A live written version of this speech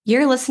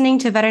You're listening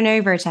to Veterinary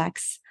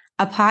Vertex,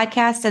 a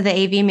podcast of the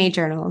AVMA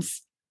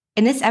journals.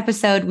 In this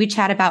episode, we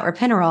chat about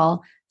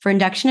ropinirole for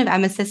induction of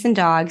emesis in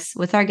dogs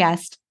with our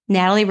guest,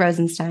 Natalie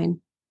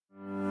Rosenstein.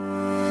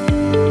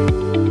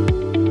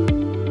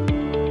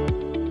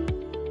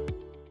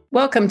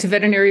 Welcome to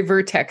Veterinary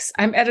Vertex.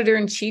 I'm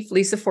Editor-in-Chief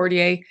Lisa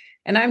Fortier,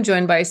 and I'm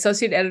joined by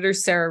Associate Editor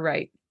Sarah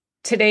Wright.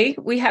 Today,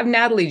 we have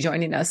Natalie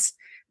joining us.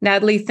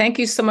 Natalie, thank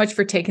you so much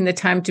for taking the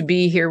time to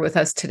be here with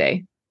us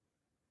today.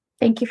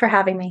 Thank you for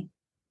having me.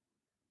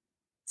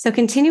 So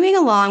continuing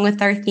along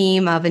with our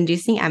theme of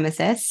inducing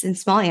emesis in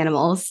small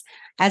animals,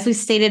 as we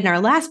stated in our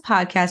last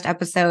podcast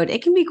episode,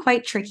 it can be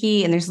quite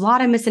tricky and there's a lot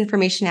of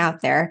misinformation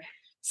out there.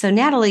 So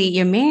Natalie,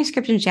 your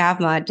manuscript in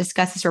JAVMA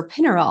discusses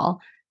ropinirole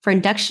for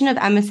induction of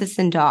emesis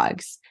in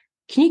dogs.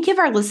 Can you give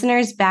our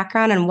listeners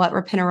background on what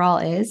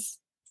ropinirole is?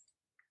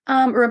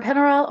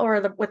 Ropinirole,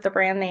 or with the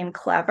brand name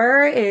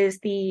Clever, is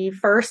the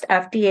first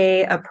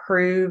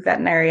FDA-approved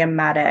veterinary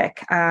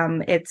emetic.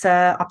 It's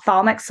a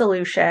ophthalmic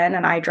solution,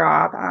 an eye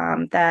drop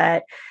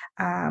that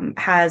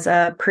has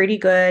a pretty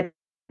good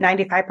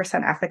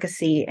 95%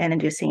 efficacy in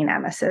inducing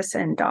emesis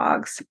in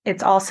dogs.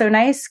 It's also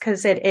nice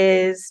because it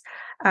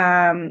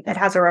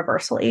has a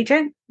reversal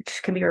agent,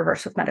 which can be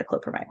reversed with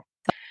metoclopramide.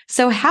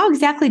 So how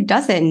exactly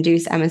does it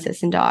induce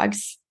emesis in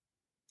dogs?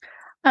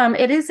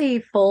 It is a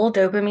full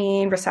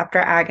dopamine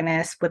receptor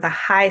agonist with a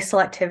high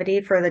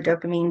selectivity for the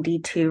dopamine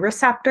D2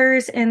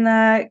 receptors in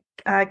the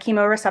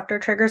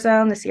chemoreceptor trigger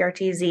zone, the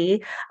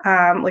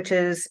CRTZ, which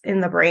is in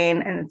the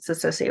brain, and it's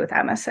associated with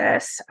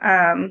emesis.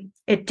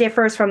 It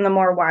differs from the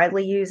more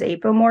widely used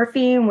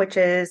apomorphine, which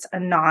is a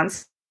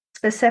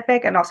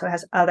non-specific and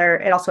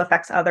it also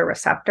affects other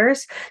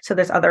receptors. So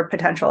there's other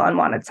potential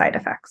unwanted side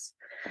effects.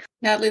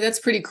 Natalie, that's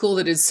pretty cool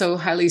that it's so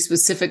highly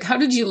specific. How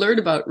did you learn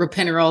about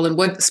ropinirole and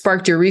what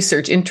sparked your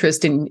research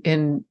interest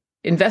in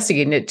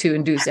investigating it to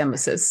induce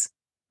emesis?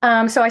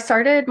 So I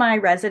started my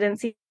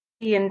residency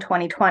in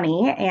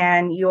 2020,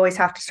 and you always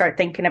have to start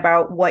thinking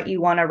about what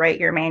you want to write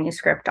your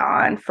manuscript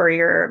on for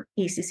your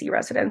ECC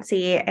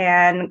residency.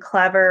 And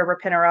Clever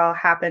ropinirole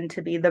happened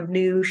to be the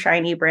new,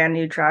 shiny, brand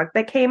new drug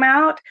that came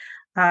out.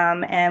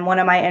 And one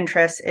of my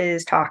interests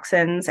is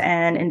toxins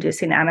and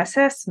inducing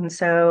emesis. And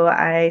so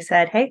I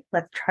said, hey,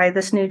 let's try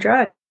this new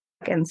drug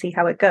and see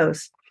how it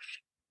goes.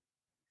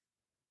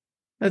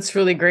 That's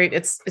really great.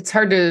 It's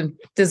hard to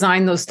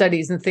design those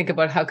studies and think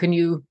about how can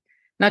you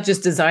not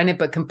just design it,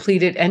 but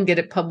complete it and get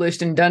it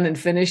published and done and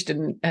finished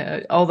and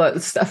all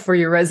that stuff for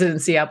your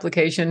residency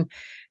application.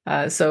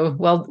 So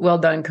well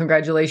done.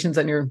 Congratulations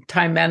on your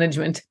time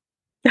management.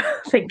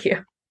 Thank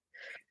you.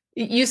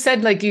 You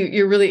said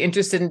you're really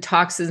interested in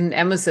toxins and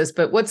emesis,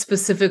 but what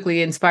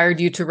specifically inspired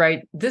you to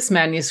write this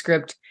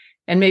manuscript?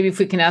 And maybe if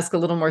we can ask a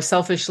little more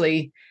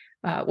selfishly,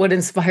 what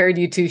inspired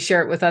you to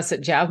share it with us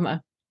at JAVMA?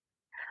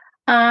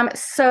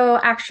 So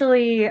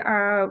actually,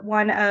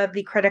 one of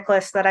the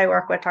criticalists that I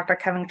work with, Dr.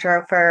 Kevin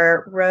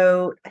Drofer,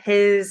 wrote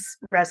his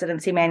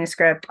residency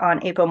manuscript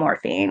on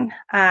apomorphine.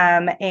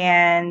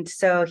 And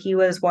so he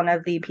was one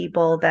of the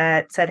people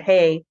that said,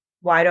 hey,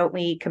 why don't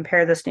we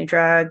compare this new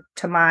drug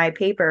to my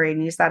paper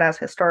and use that as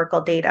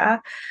historical data?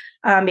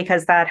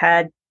 Because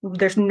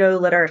there's no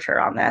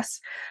literature on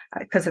this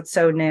because it's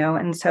so new.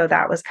 And so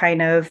that was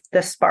kind of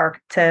the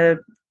spark to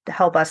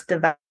help us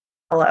develop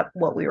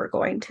what we were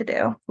going to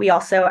do. We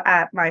also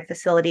at my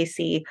facility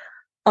see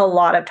a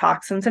lot of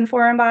toxins in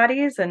foreign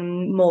bodies,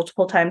 and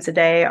multiple times a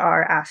day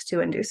are asked to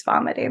induce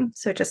vomiting.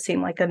 So it just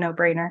seemed like a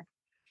no-brainer.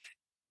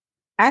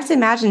 I have to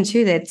imagine,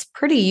 too, that it's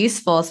pretty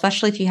useful,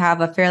 especially if you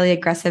have a fairly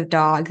aggressive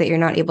dog that you're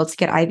not able to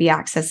get IV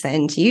access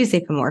in to use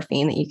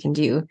apomorphine, that you can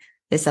do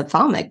this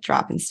ophthalmic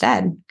drop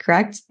instead,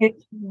 correct?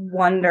 It's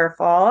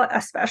wonderful,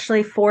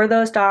 especially for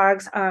those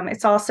dogs.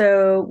 It's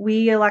also,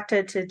 we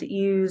elected to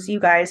use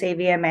you guys,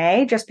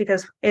 AVMA, just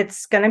because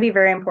it's going to be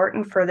very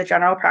important for the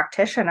general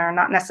practitioner,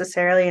 not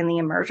necessarily in the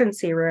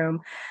emergency room,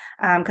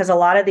 because a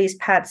lot of these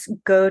pets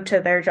go to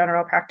their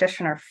general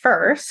practitioner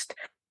first.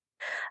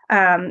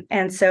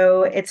 And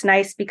so it's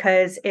nice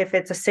because if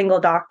it's a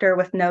single doctor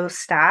with no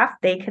staff,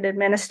 they can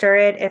administer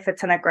it. If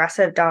it's an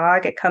aggressive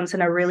dog, it comes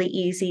in a really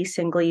easy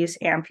single-use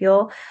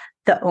ampule.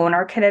 The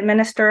owner can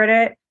administer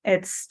it.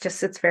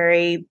 It's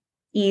very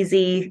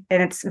easy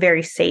and it's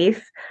very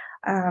safe.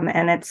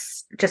 And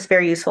it's just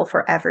very useful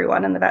for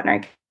everyone in the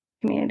veterinary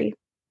community.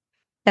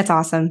 That's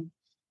awesome.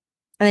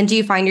 And then do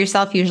you find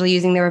yourself usually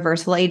using the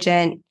reversal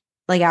agent,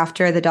 like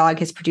after the dog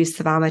has produced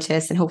the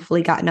vomitus and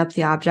hopefully gotten up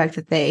the object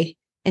that they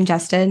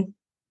ingested?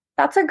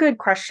 That's a good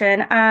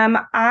question.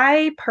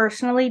 I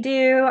personally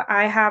do.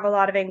 I have a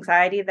lot of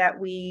anxiety that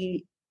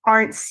we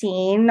aren't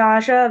seeing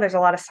nausea. There's a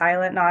lot of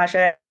silent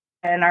nausea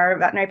in our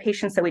veterinary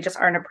patients that we just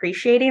aren't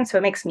appreciating. So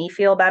it makes me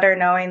feel better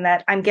knowing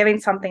that I'm giving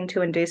something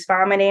to induce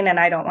vomiting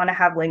and I don't want to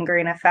have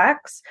lingering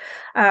effects.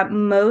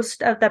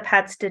 Most of the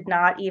pets did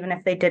not, even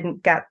if they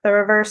didn't get the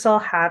reversal,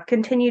 have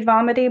continued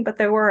vomiting, but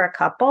there were a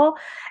couple.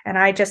 And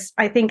I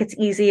think it's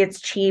easy,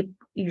 it's cheap.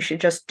 You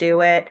should just do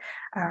it,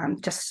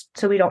 just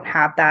so we don't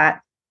have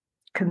that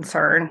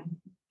concern.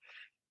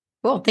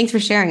 Cool. Thanks for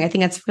sharing. I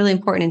think that's really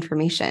important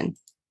information.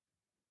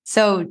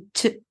 So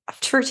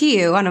to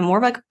you, on a more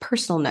like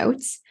personal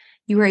notes,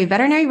 you were a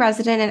veterinary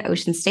resident at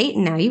Ocean State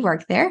and now you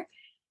work there.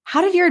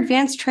 How did your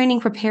advanced training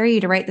prepare you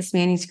to write this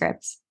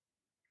manuscript?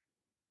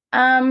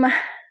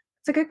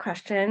 It's a good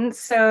question.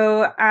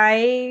 So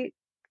I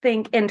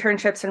think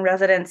internships and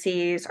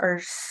residencies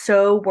are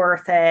so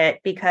worth it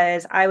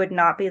because I would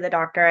not be the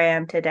doctor I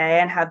am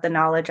today and have the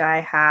knowledge I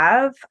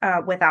have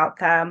without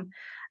them.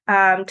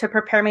 To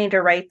prepare me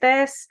to write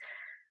this,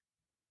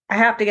 I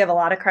have to give a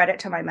lot of credit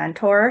to my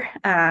mentor.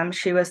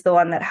 She was the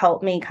one that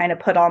helped me kind of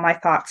put all my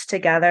thoughts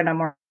together in a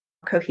more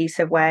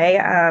cohesive way.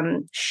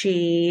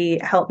 She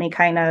helped me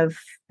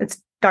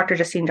it's Dr.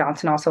 Justine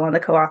Johnson, also one of the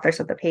co-authors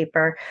of the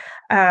paper,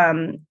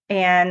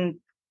 and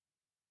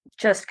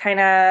just kind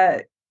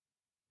of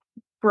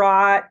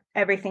brought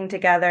everything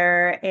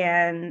together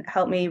and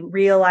helped me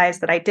realize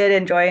that I did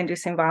enjoy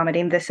inducing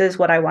vomiting. This is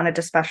what I wanted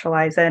to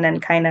specialize in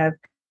and kind of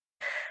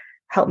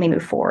help me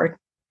move forward.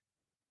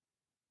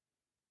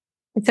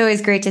 It's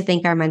always great to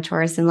thank our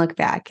mentors and look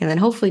back, and then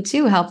hopefully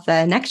too help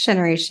the next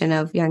generation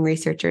of young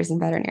researchers and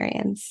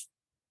veterinarians.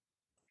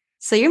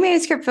 So your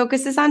manuscript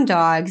focuses on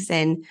dogs,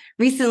 and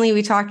recently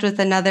we talked with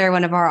another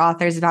one of our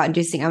authors about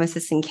inducing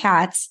emesis in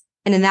cats.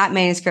 And in that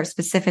manuscript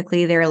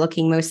specifically, they were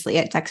looking mostly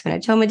at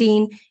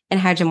dexmedetomidine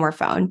and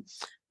hydromorphone.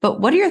 But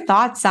what are your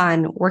thoughts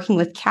on working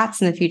with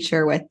cats in the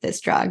future with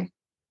this drug?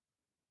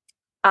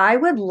 I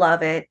would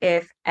love it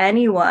if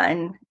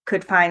anyone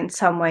could find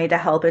some way to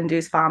help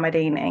induce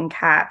vomiting in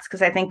cats,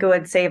 because I think it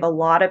would save a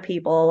lot of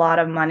people a lot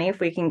of money if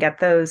we can get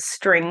those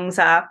strings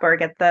up or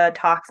get the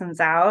toxins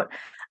out.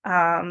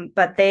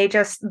 But their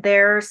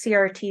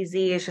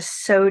CRTZ is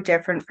just so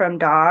different from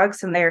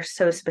dogs, and they're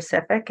so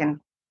specific, and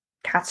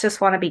cats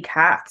just want to be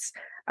cats.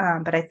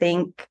 But I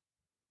think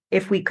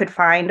if we could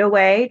find a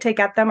way to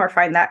get them or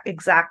find that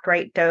exact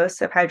right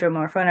dose of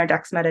hydromorphone or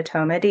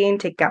dexmedetomidine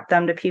to get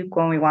them to puke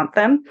when we want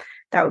them,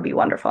 that would be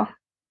wonderful.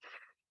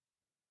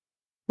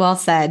 Well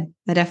said.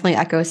 That definitely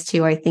echoes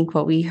to, I think,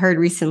 what we heard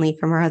recently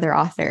from our other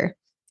author.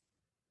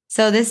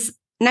 So this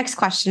next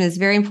question is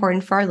very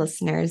important for our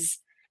listeners.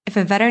 If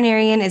a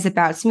veterinarian is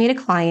about to meet a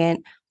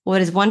client,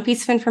 what is one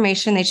piece of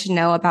information they should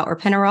know about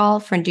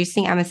ropinirole for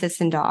inducing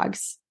emesis in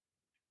dogs?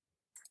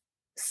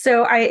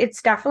 So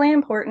it's definitely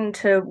important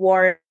to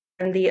warn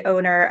the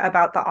owner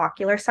about the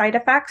ocular side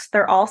effects.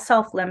 They're all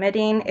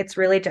self-limiting. It's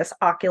really just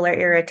ocular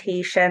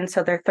irritation.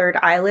 So their third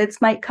eyelids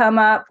might come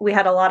up. We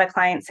had a lot of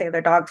clients say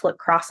their dogs look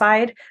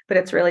cross-eyed, but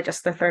it's really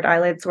just their third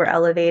eyelids were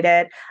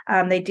elevated.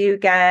 They do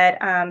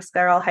get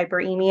scleral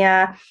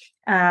hyperemia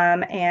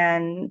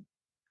and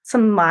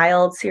some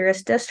mild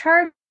serous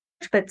discharge,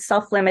 but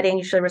self-limiting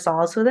usually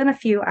resolves within a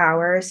few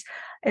hours.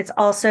 It's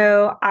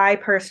also, I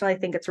personally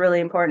think it's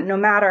really important, no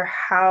matter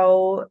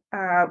how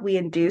we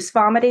induce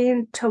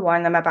vomiting, to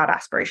warn them about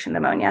aspiration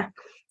pneumonia,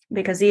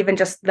 because even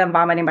just them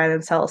vomiting by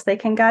themselves, they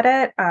can get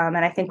it. And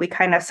I think we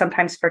kind of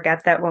sometimes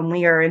forget that when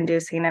we are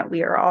inducing it,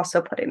 we are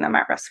also putting them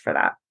at risk for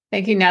that.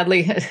 Thank you,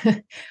 Natalie.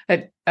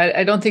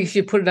 I don't think you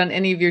should put it on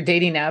any of your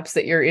dating apps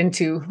that you're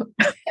into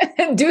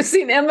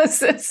inducing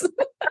emesis.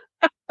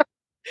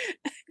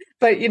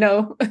 But,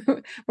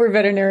 we're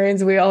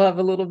veterinarians. We all have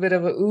a little bit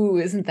of ooh,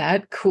 isn't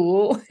that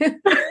cool?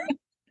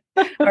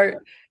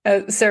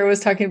 Sarah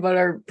was talking about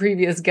our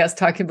previous guest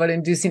talking about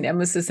inducing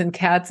emesis in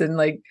cats and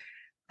like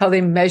how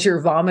they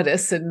measure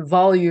vomitus and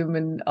volume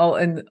and all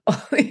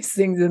these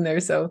things in there.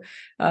 So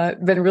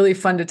been really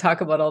fun to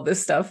talk about all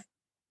this stuff.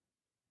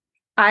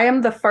 I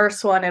am the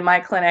first one in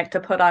my clinic to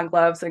put on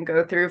gloves and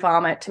go through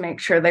vomit to make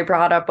sure they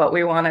brought up what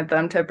we wanted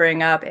them to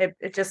bring up.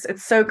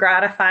 It's so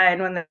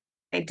gratifying when they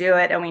do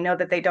it and we know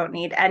that they don't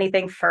need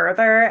anything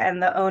further,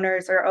 and the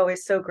owners are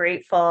always so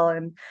grateful.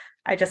 And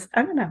I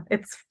don't know,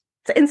 it's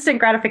instant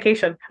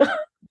gratification.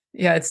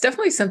 Yeah, it's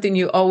definitely something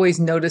you always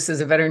notice as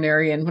a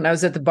veterinarian. When I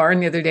was at the barn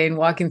the other day and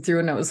walking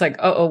through, and I was like,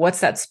 oh, what's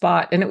that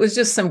spot? And it was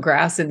just some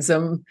grass and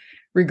some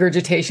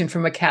regurgitation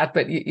from a cat,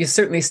 but you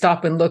certainly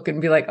stop and look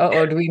and be like,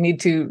 do we need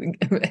to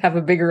have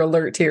a bigger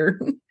alert here?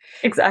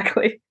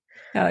 Exactly.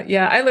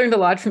 Yeah, I learned a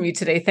lot from you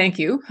today. Thank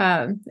you.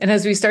 And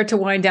as we start to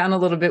wind down a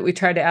little bit, we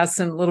try to ask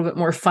some a little bit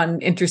more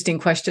fun, interesting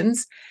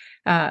questions.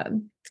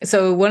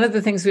 So one of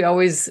the things we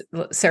always,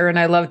 Sarah and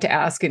I love to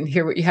ask and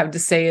hear what you have to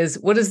say is,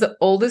 what is the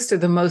oldest or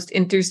the most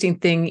interesting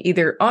thing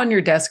either on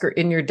your desk or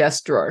in your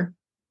desk drawer?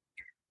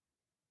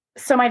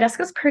 So my desk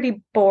is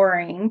pretty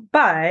boring,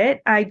 but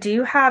I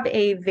do have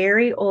a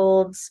very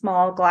old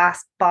small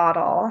glass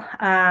bottle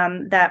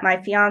that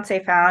my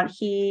fiance found.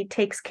 He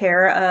takes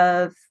care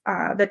of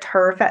the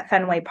turf at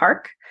Fenway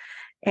Park,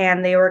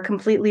 and they were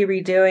completely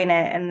redoing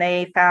it. And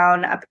they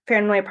found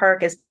Fenway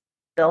Park is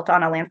built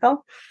on a landfill.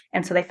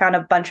 And so they found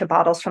a bunch of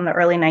bottles from the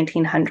early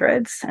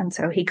 1900s. And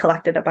so he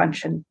collected a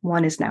bunch, and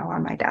one is now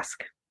on my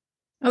desk.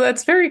 Oh,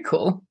 that's very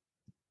cool.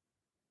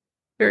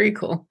 Very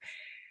cool.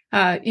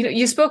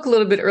 You spoke a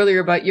little bit earlier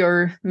about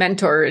your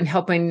mentor and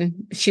how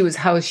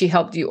she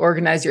helped you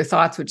organize your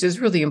thoughts, which is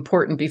really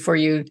important before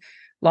you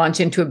launch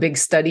into a big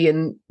study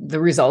and the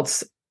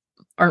results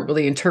aren't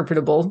really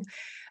interpretable.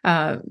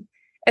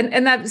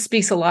 And that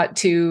speaks a lot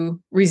to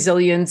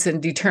resilience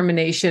and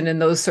determination and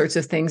those sorts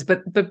of things.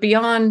 But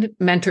beyond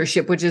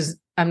mentorship, which is,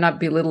 I'm not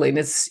belittling,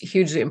 it's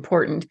hugely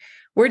important.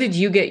 Where did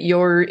you get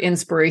your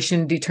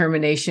inspiration,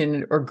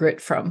 determination, or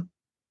grit from?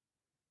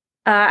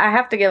 I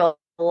have to give a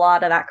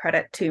lot of that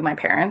credit to my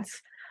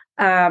parents.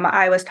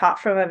 I was taught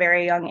from a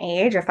very young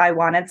age, if I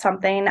wanted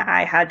something,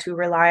 I had to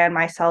rely on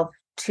myself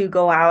to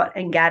go out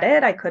and get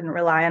it. I couldn't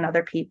rely on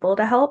other people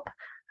to help.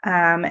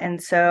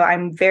 And so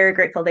I'm very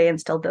grateful they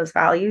instilled those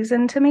values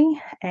into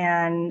me,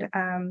 and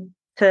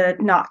to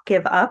not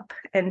give up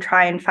and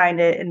try and find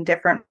it in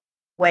different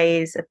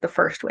ways if the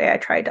first way I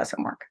try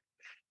doesn't work.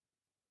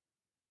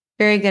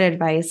 Very good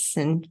advice.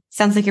 And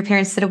sounds like your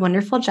parents did a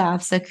wonderful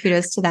job. So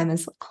kudos to them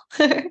as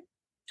well.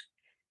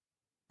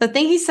 So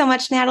thank you so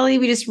much, Natalie.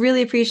 We just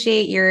really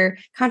appreciate your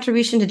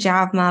contribution to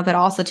JAVMA, but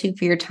also too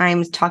for your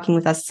time talking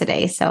with us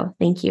today. So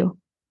thank you.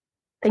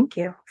 Thank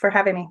you for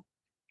having me.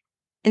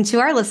 And to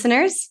our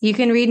listeners, you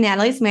can read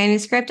Natalie's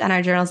manuscript on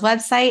our journal's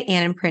website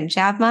and in print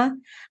JAVMA.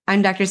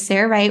 I'm Dr.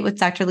 Sarah Wright with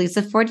Dr.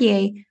 Lisa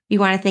Fortier. We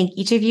want to thank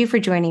each of you for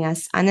joining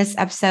us on this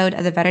episode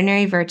of the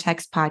Veterinary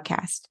Vertex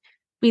podcast.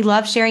 We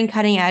love sharing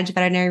cutting-edge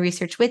veterinary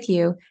research with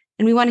you,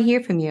 and we want to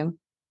hear from you.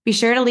 Be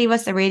sure to leave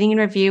us a rating and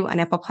review on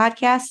Apple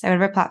Podcasts or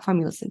whatever platform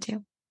you listen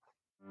to.